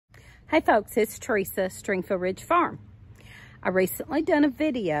Hey folks, it's Teresa, Stringfield Ridge Farm. I recently done a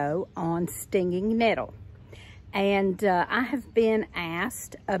video on stinging nettle, and I have been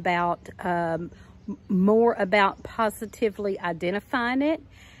asked about more about positively identifying it,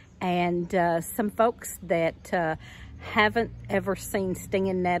 and some folks that haven't ever seen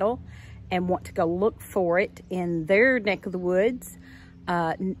stinging nettle and want to go look for it in their neck of the woods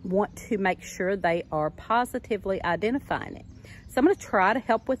want to make sure they are positively identifying it. So I'm going to try to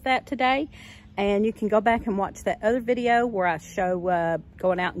help with that today, and you can go back and watch that other video where I show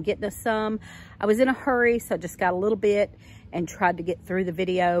going out and getting us some. I was in a hurry, so I just got a little bit and tried to get through the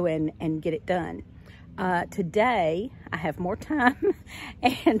video and get it done. Today I have more time,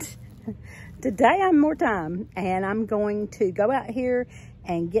 and I'm going to go out here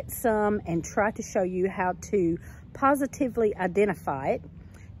and get some and try to show you how to positively identify it.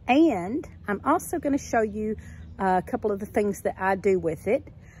 And I'm also going to show you a couple of the things that I do with it.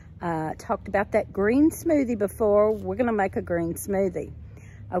 Talked about that green smoothie before. We're going to make a green smoothie.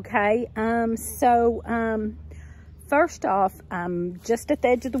 Okay, first off, I'm just at the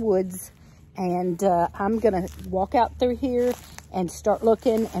edge of the woods, and I'm going to walk out through here and start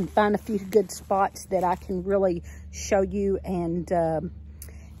looking and find a few good spots that I can really show you. And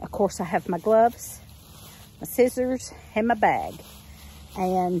of course, I have my gloves, my scissors, and my bag.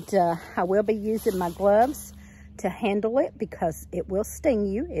 And I will be using my gloves to handle it because it will sting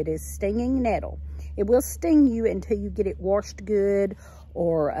you. It is stinging nettle. It will sting you until you get it washed good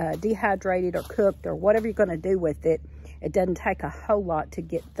or dehydrated or cooked or whatever you're going to do with it. It doesn't take a whole lot to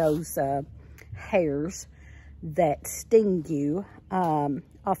get those hairs that sting you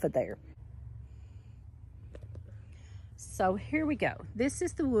off of there. So here we go. This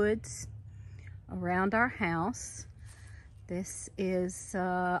is the woods around our house. This is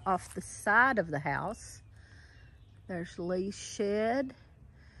off the side of the house. There's Lee's shed,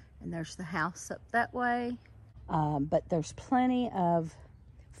 and there's the house up that way. But there's plenty of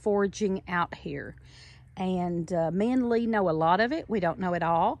foraging out here. And me and Lee know a lot of it. We don't know it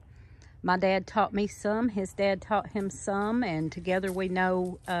all. My dad taught me some. His dad taught him some. And together we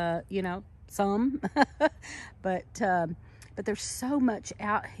know, you know, some. But there's so much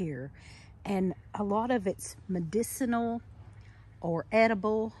out here. And a lot of it's medicinal or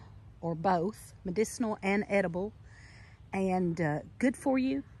edible or both. Medicinal and edible. And good for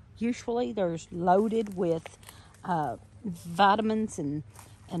you. Usually there's loaded with vitamins and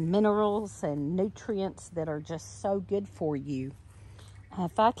minerals and nutrients that are just so good for you.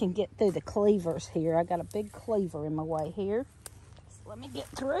 If I can get through the cleavers here, I got a big cleaver in my way here. So let me get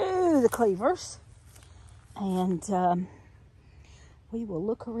through the cleavers, and we will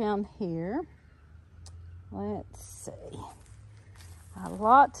look around here. Let's see.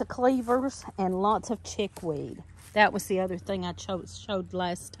 Lots of cleavers and lots of chickweed. That was the other thing I showed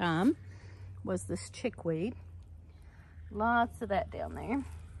last time, was this chickweed. Lots of that down there.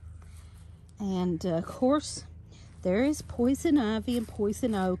 And of course, there is poison ivy and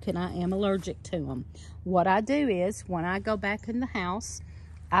poison oak, and I am allergic to them. What I do is, when I go back in the house,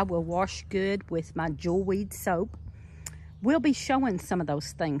 I will wash good with my jewelweed soap. We'll be showing some of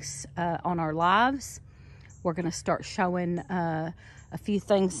those things on our lives. We're going to start showing a few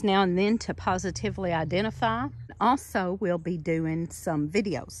things now and then to positively identify. Also, we'll be doing some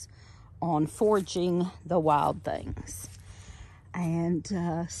videos on foraging the wild things. And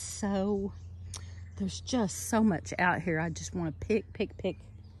so there's just so much out here. I just want to pick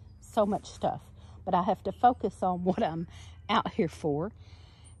so much stuff. But I have to focus on what I'm out here for.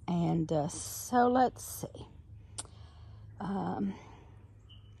 And so let's see. All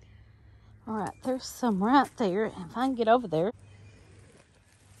right, there's some right there. If I can get over there.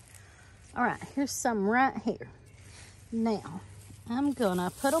 All right, here's some right here. Now, I'm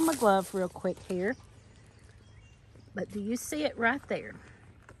gonna put on my glove real quick here. But do you see it right there?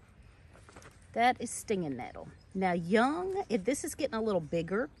 That is stinging nettle. Now, young, this is getting a little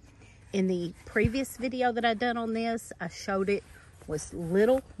bigger. In the previous video that I done on this, I showed it was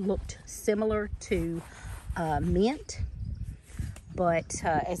little, looked similar to mint. But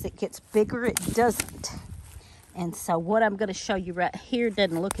as it gets bigger, it doesn't. And so what I'm going to show you right here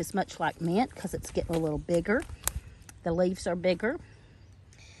doesn't look as much like mint because it's getting a little bigger. The leaves are bigger.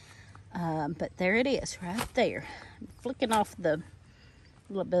 But there it is right there. I'm flicking off the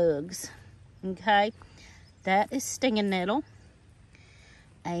little bugs. Okay. That is stinging nettle.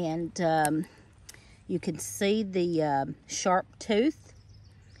 And you can see the sharp tooth.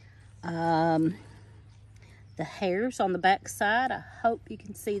 The hairs on the back side. I hope you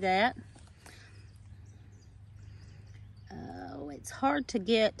can see that. Oh, it's hard to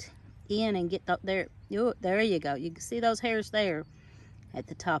get in and get up there. Oh, there you go. You can see those hairs there. at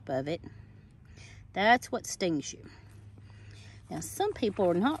the top of it. That's what stings you. Now, some people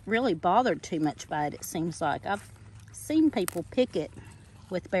are not really bothered too much by it, it seems like. I've seen people pick it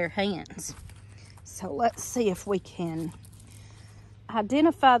with bare hands. So let's see if we can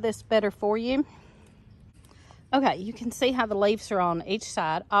identify this better for you. Okay, you can see how the leaves are on each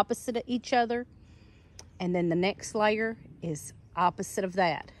side, opposite of each other. And then the next layer is opposite of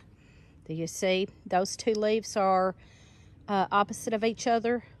that. Do you see? Those two leaves are opposite of each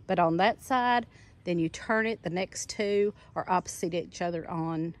other, but on that side, then you turn it, the next two are opposite each other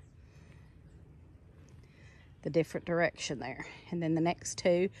on the different direction there. And then the next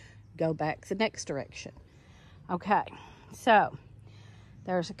two go back the next direction. Okay, so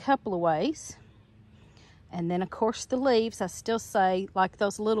there's a couple of ways. And then, of course, the leaves, I still say, like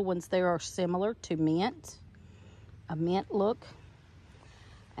those little ones there, are similar to mint, a mint look.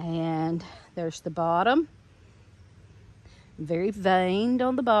 And there's the bottom, very veined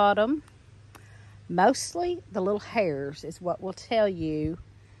on the bottom. Mostly the little hairs is what will tell you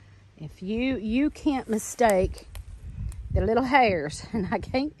if you can't mistake the little hairs. And I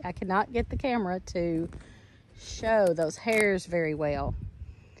cannot get the camera to show those hairs very well.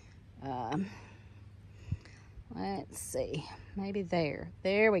 Let's see, maybe there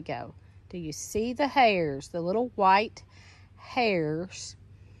we go. Do you see the hairs? The little white hairs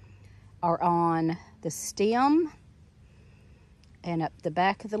are on the stem and up the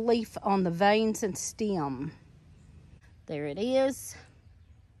back of the leaf on the veins and stem. There it is.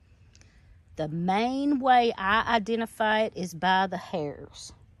 The main way I identify it is by the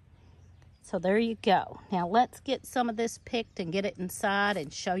hairs. So there you go. Now let's get some of this picked and get it inside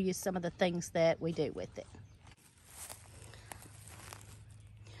and show you some of the things that we do with it.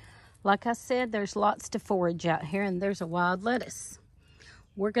 Like I said, there's lots to forage out here, and there's a wild lettuce.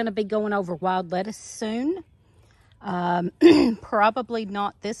 We're going to be going over wild lettuce soon. Probably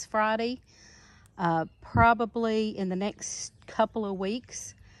not this Friday. Probably in the next couple of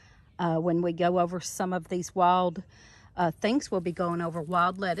weeks when we go over some of these wild things. We'll be going over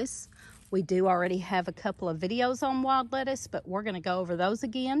wild lettuce. We do already have a couple of videos on wild lettuce, but we're going to go over those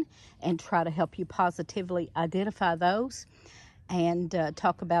again and try to help you positively identify those and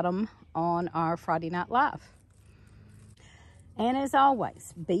talk about them on our Friday Night Live. And as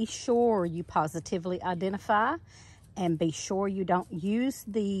always, be sure you positively identify and be sure you don't use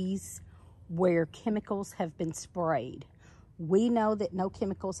these where chemicals have been sprayed. We know that no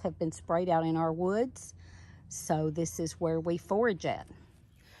chemicals have been sprayed out in our woods, so this is where we forage at.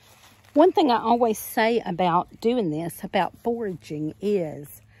 One thing I always say about doing this, about foraging,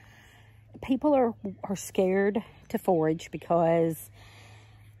 is people are scared to forage because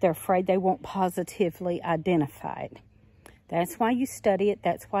they're afraid they won't positively identify it. That's why you study it.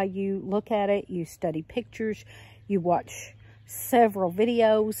 That's why you look at it. You study pictures. You watch several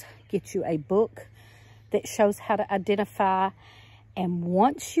videos. Get you a book that shows how to identify. And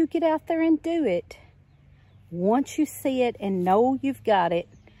once you get out there and do it, once you see it and know you've got it,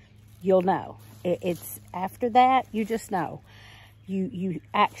 you'll know. It's after that, you just know. You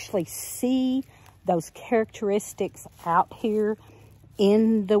actually see those characteristics out here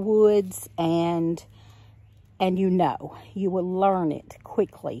in the woods, and you know. You will learn it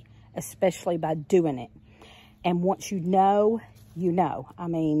quickly, especially by doing it. And once you know, you know. I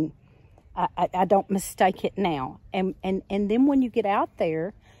mean, I don't mistake it now. And then when you get out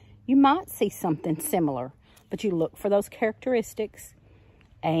there, you might see something similar, but you look for those characteristics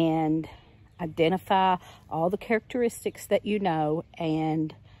and identify all the characteristics that you know,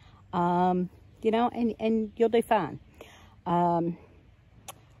 and you know, and you'll do fine.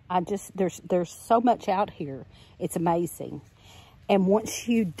 There's so much out here. It's amazing. And once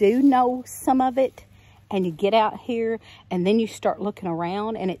you do know some of it and you get out here and then you start looking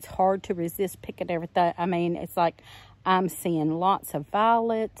around, and it's hard to resist picking everything. I mean, it's like I'm seeing lots of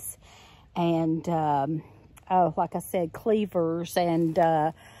violets and, oh, like I said, cleavers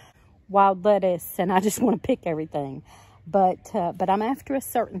and wild lettuce, and I just want to pick everything. But I'm after a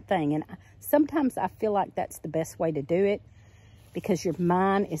certain thing, and sometimes I feel like that's the best way to do it, because your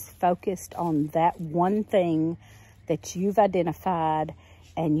mind is focused on that one thing that you've identified,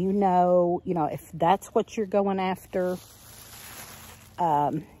 and you know, if that's what you're going after,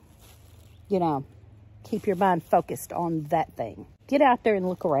 you know, keep your mind focused on that thing. Get out there and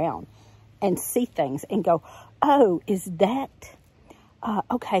look around and see things and go, oh, is that,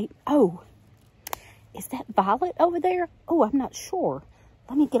 okay, oh, is that violet over there? Oh, I'm not sure.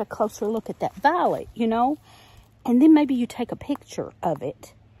 Let me get a closer look at that violet, you know? And then maybe you take a picture of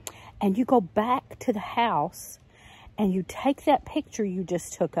it and you go back to the house and you take that picture you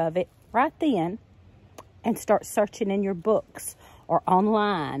just took of it right then and start searching in your books or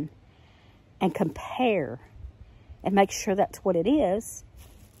online and compare and make sure that's what it is,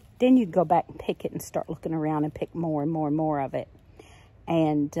 then you go back and pick it and start looking around and pick more and more and more of it.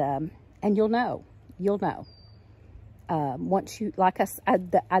 And you'll know. You'll know. Once you, like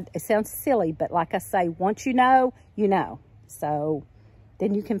it sounds silly, but like I say, once you know, you know. So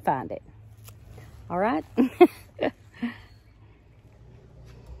then you can find it. All right?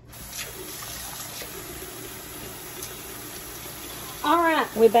 All right,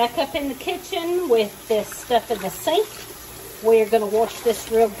 we're back up in the kitchen with this stuff in the sink. We're going to wash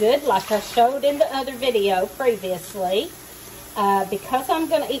this real good like I showed in the other video previously. Because I'm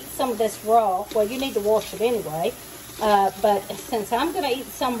going to eat some of this raw, well, you need to wash it anyway. But since I'm going to eat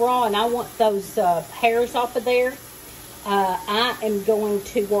some raw and I want those hairs off of there, I am going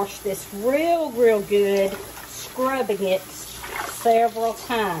to wash this real good, scrubbing it several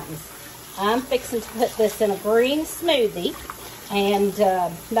times. I'm fixing to put this in a green smoothie, and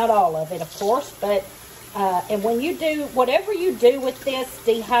not all of it, of course, but and when you do, whatever you do with this,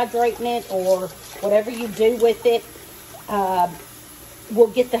 dehydrating it or whatever you do with it, will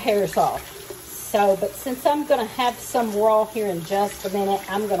get the hairs off. So, but since I'm going to have some raw here in just a minute,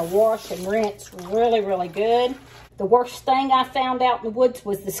 I'm going to wash and rinse really good. The worst thing I found out in the woods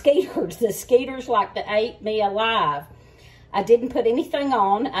was the skeeters. The skeeters like to ate me alive. I didn't put anything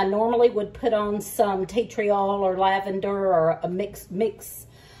on. I normally would put on some tea tree oil or lavender or a mix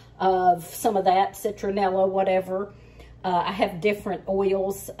of some of that, citronella, whatever. I have different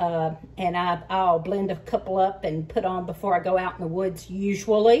oils, and I'll blend a couple up and put on before I go out in the woods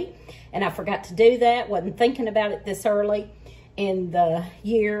usually. And I forgot to do that. Wasn't thinking about it this early in the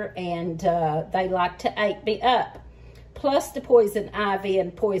year, and they like to eat me up. Plus the poison ivy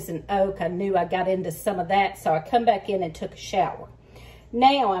and poison oak. I knew I got into some of that, so I come back in and took a shower.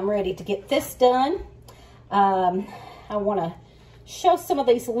 Now I'm ready to get this done. I want to show some of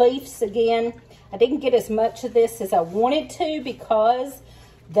these leaves again. I didn't get as much of this as I wanted to because,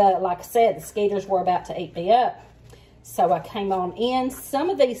 like I said, the skeeters were about to eat me up. So I came on in. Some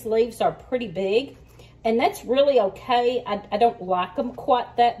of these leaves are pretty big, and that's really okay. I don't like them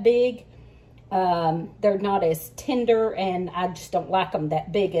quite that big. They're not as tender, and I just don't like them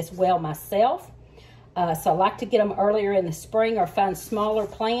that big as well myself. So I like to get them earlier in the spring or find smaller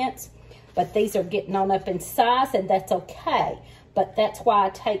plants. But these are getting on up in size, and that's okay. But that's why I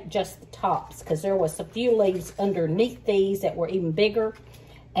take just the tops, because there was a few leaves underneath these that were even bigger,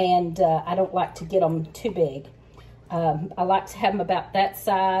 and I don't like to get them too big. I like to have them about that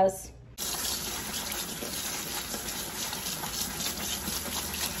size.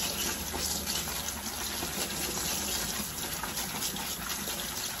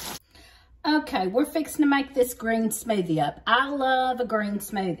 Okay, we're fixing to make this green smoothie up. I love a green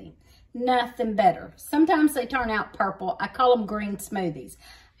smoothie. Nothing better. Sometimes they turn out purple. I call them green smoothies.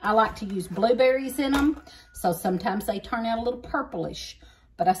 I like to use blueberries in them, so sometimes they turn out a little purplish,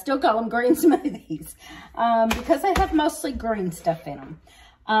 but I still call them green smoothies because they have mostly green stuff in them.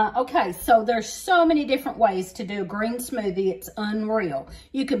 Okay, so there's so many different ways to do a green smoothie. It's unreal.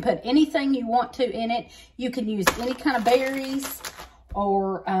 You can put anything you want to in it. You can use any kind of berries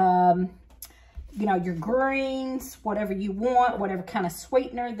or you know, your greens, whatever you want, whatever kind of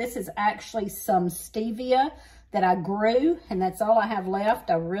sweetener. This is actually some stevia that I grew, and that's all I have left.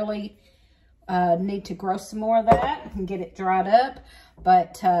 I really need to grow some more of that and get it dried up.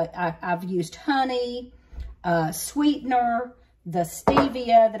 But I've used honey, sweetener, the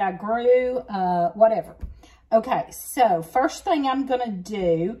stevia that I grew, whatever. Okay, so first thing I'm going to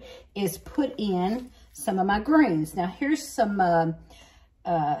do is put in some of my greens. Now, here's some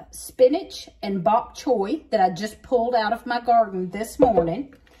spinach and bok choy that I just pulled out of my garden this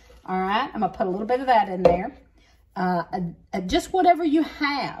morning. All right, I'm gonna put a little bit of that in there. Just whatever you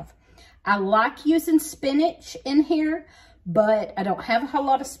have. I like using spinach in here, but I don't have a whole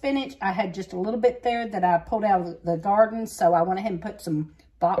lot of spinach. I had just a little bit there that I pulled out of the garden, so I went ahead and put some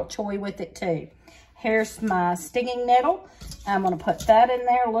bok choy with it too. Here's my stinging nettle. I'm gonna put that in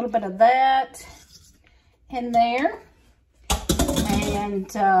there, a little bit of that in there.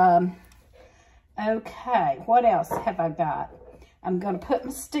 And, okay, what else have I got? I'm going to put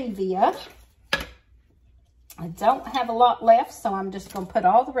my stevia. I don't have a lot left, so I'm just going to put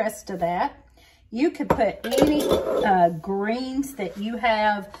all the rest of that. You could put any greens that you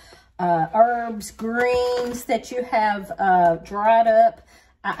have, herbs, greens that you have dried up.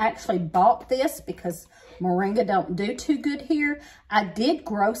 I actually bought this because moringa don't do too good here. I did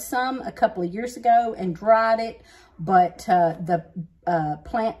grow some a couple of years ago and dried it, but the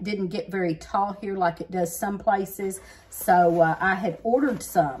plant didn't get very tall here like it does some places, so I had ordered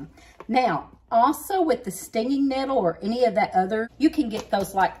some. Now, Also with the stinging nettle or any of that other, you can get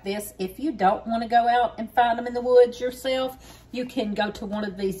those like this. If you don't want to go out and find them in the woods yourself, you can go to one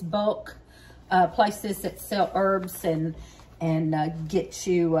of these bulk places that sell herbs and get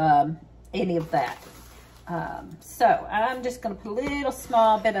you any of that. So I'm just going to put a little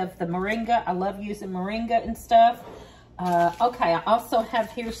small bit of the moringa. I love using moringa and stuff. Okay, I also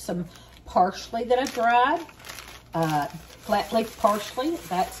have here some parsley that I dried. Flat leaf parsley,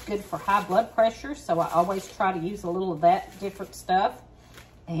 that's good for high blood pressure, so I always try to use a little of that different stuff.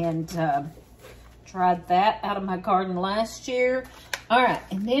 And tried that out of my garden last year. All right,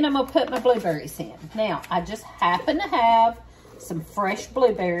 and then I'm gonna put my blueberries in. Now, I just happen to have some fresh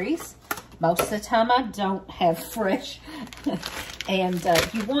blueberries. Most of the time I don't have fresh. And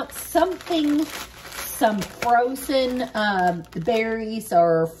you want something, some frozen berries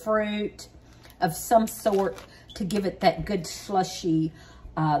or fruit of some sort to give it that good slushy.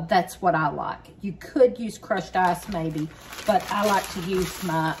 That's what I like. You could use crushed ice maybe, but I like to use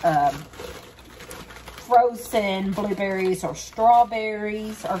my frozen blueberries or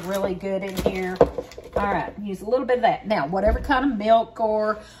strawberries are really good in here. All right, use a little bit of that. Now, whatever kind of milk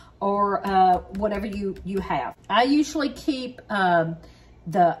or whatever you have. I usually keep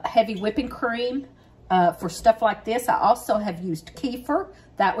the heavy whipping cream for stuff like this. I also have used kefir.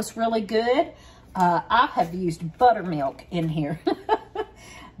 That was really good. I have used buttermilk in here.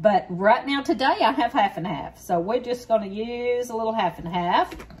 But right now today I have half and half. So we're just going to use a little half and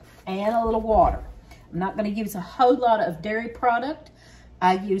half and a little water. I'm not going to use a whole lot of dairy product.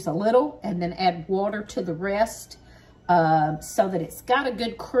 I use a little and then add water to the rest so that it's got a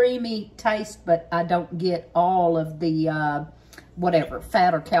good creamy taste, but I don't get all of the whatever,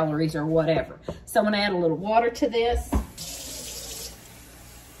 fat or calories or whatever. So I'm going to add a little water to this.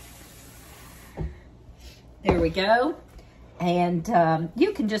 There we go. And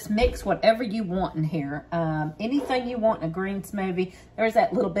you can just mix whatever you want in here. Anything you want in a green smoothie. There's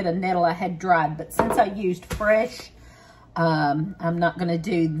that little bit of nettle I had dried, but since I used fresh, I'm not going to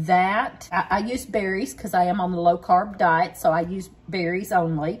do that. I use berries because I am on the low-carb diet, so I use berries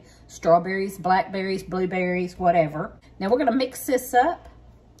only. Strawberries, blackberries, blueberries, whatever. Now we're going to mix this up.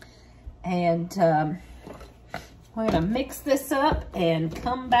 And we're going to mix this up and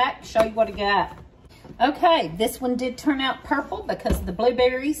come back, show you what I got. Okay, this one did turn out purple because of the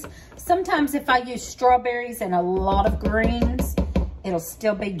blueberries. Sometimes if I use strawberries and a lot of greens, it'll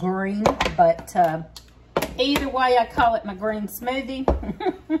still be green. But either way, I call it my green smoothie.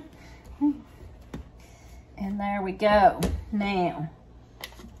 And there we go. Now,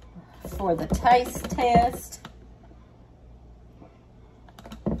 for the taste test.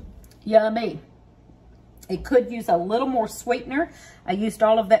 Yummy. It could use a little more sweetener. I used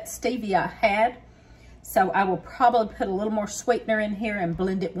all of that stevia I had. So I will probably put a little more sweetener in here and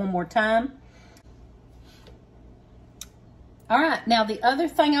blend it one more time. All right, now the other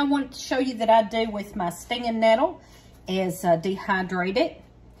thing I wanted to show you that I do with my stinging nettle is dehydrate it.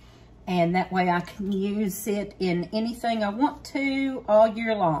 And that way I can use it in anything I want to all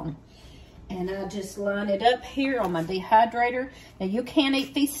year long. And I just line it up here on my dehydrator. Now you can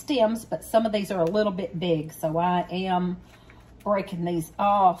eat these stems, but some of these are a little bit big. So I am breaking these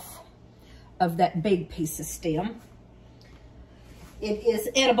off of that big piece of stem. It is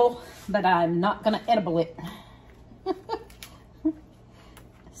edible, but I'm not going to edible it.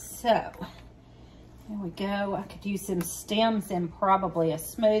 So, there we go. I could use some stems in probably a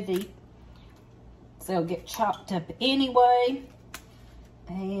smoothie. So it'll get chopped up anyway.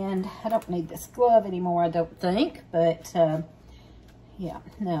 And I don't need this glove anymore, I don't think. But, yeah,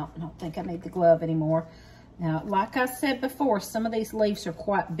 no, I don't think I need the glove anymore. Now, like I said before, some of these leaves are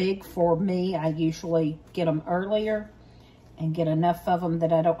quite big for me. I usually get them earlier and get enough of them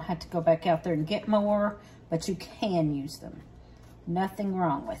that I don't have to go back out there and get more, but you can use them. Nothing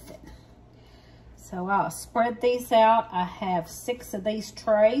wrong with it. So I'll spread these out. I have 6 of these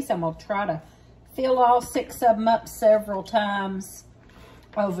trays. I'm going to try to fill all 6 of them up several times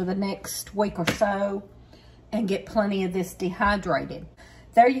over the next week or so and get plenty of this dehydrated.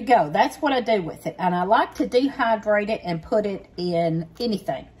 There you go. That's what I do with it. And I like to dehydrate it and put it in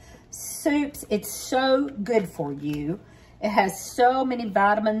anything. Soups, it's so good for you. It has so many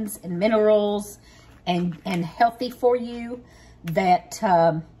vitamins and minerals and healthy for you that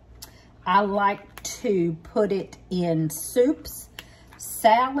I like to put it in soups,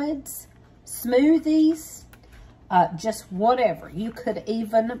 salads, smoothies, just whatever. You could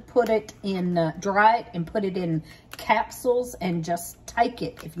even put it in, dry it and put it in capsules and just take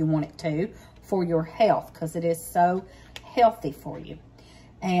it if you want it to for your health because it is so healthy for you.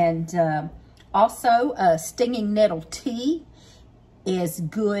 And also stinging nettle tea is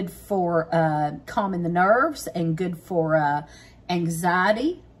good for calming the nerves and good for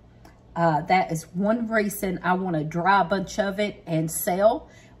anxiety. That is one reason I want to dry a bunch of it and sell,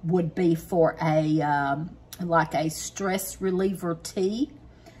 would be for a like a stress reliever tea.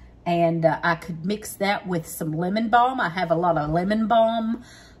 And I could mix that with some lemon balm. I have a lot of lemon balm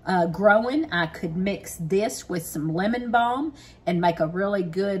growing. I could mix this with some lemon balm and make a really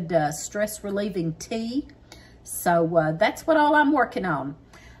good stress relieving tea. So that's what all I'm working on.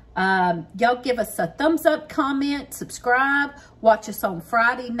 Y'all give us a thumbs up, comment, subscribe. Watch us on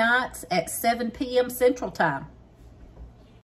Friday nights at 7 p.m. Central Time.